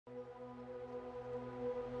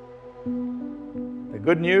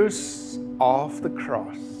good news of the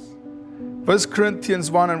cross. 1 Corinthians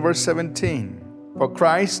 1 and verse 17. For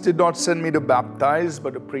Christ did not send me to baptize,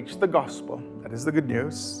 but to preach the gospel. That is the good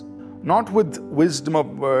news. Not with wisdom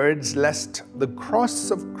of words, lest the cross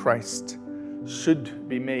of Christ should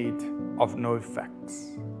be made of no effect.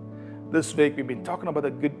 This week we've been talking about the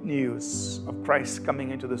good news of Christ coming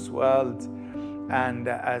into this world. And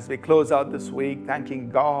as we close out this week, thanking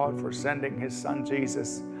God for sending His Son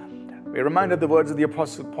Jesus, we're reminded of the words of the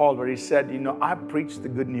Apostle Paul where he said, I preach the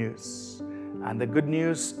good news. And the good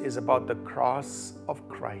news is about the cross of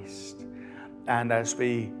Christ. And as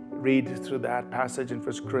we read through that passage in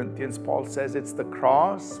 1 Corinthians, Paul says it's the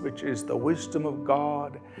cross which is the wisdom of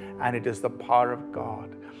God and it is the power of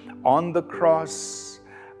God. On the cross,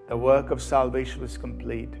 the work of salvation was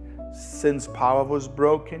complete. Sin's power was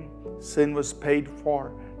broken. Sin was paid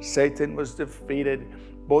for. Satan was defeated.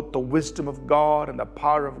 Both the wisdom of God and the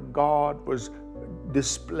power of God was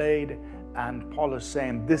displayed. And Paul is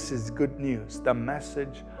saying this is good news, the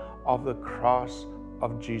message of the cross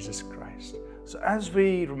of Jesus Christ. So as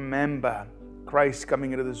we remember Christ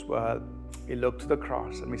coming into this world, we look to the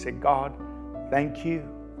cross and we say, God, thank you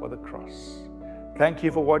for the cross. Thank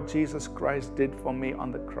you for what Jesus Christ did for me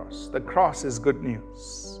on the cross. The cross is good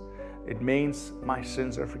news. It means my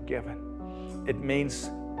sins are forgiven. It means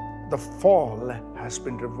the fall has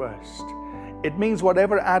been reversed. It means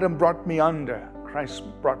whatever Adam brought me under, Christ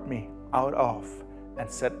brought me out of and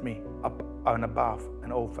set me up and above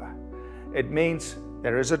and over. It means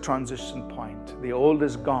there is a transition point. The old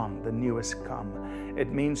is gone, the new has come.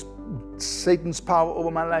 It means Satan's power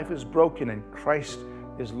over my life is broken and Christ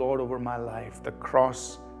is Lord over my life. The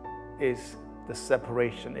cross is the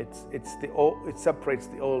separation. It separates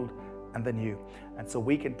the old and the new. And so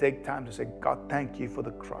we can take time to say, God, thank you for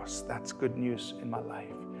the cross. That's good news in my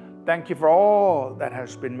life. Thank you for all that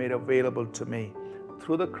has been made available to me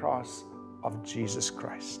through the cross of Jesus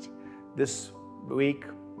Christ. This week,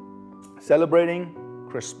 celebrating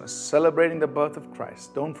Christmas, celebrating the birth of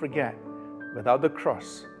Christ. Don't forget, without the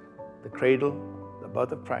cross, the cradle, the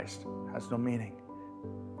birth of Christ has no meaning.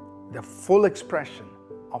 The full expression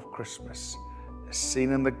of Christmas is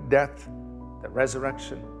seen in the death, the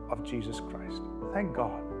resurrection of Jesus Christ. Thank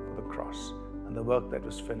God for the cross and the work that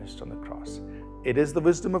was finished on the cross. It is the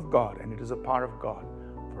wisdom of God and it is the power of God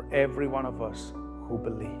for every one of us who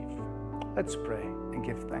believe. Let's pray and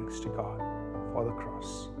give thanks to God for the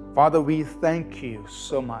cross. Father, we thank you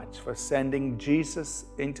so much for sending Jesus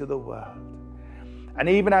into the world. And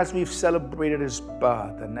even as we've celebrated His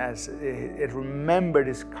birth and as it remembered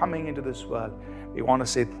His coming into this world, we want to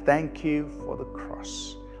say thank you for the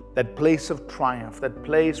cross. That place of triumph, that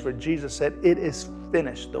place where Jesus said, it is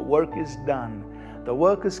finished, the work is done, the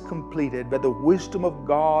work is completed, where the wisdom of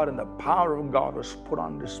God and the power of God was put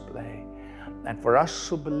on display. And for us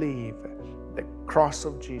who believe, the cross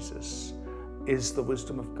of Jesus is the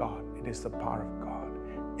wisdom of God. It is the power of God.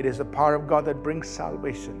 It is the power of God that brings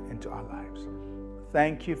salvation into our lives.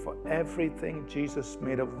 Thank you for everything Jesus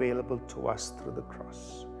made available to us through the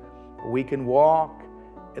cross. We can walk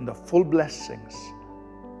in the full blessings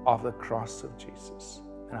of the cross of Jesus.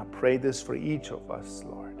 And I pray this for each of us,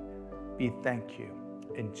 Lord. We thank you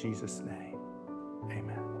in Jesus' name.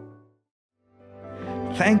 Amen.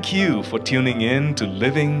 Thank you for tuning in to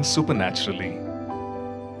Living Supernaturally.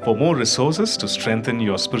 For more resources to strengthen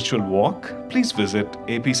your spiritual walk, please visit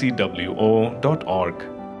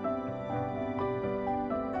apcwo.org.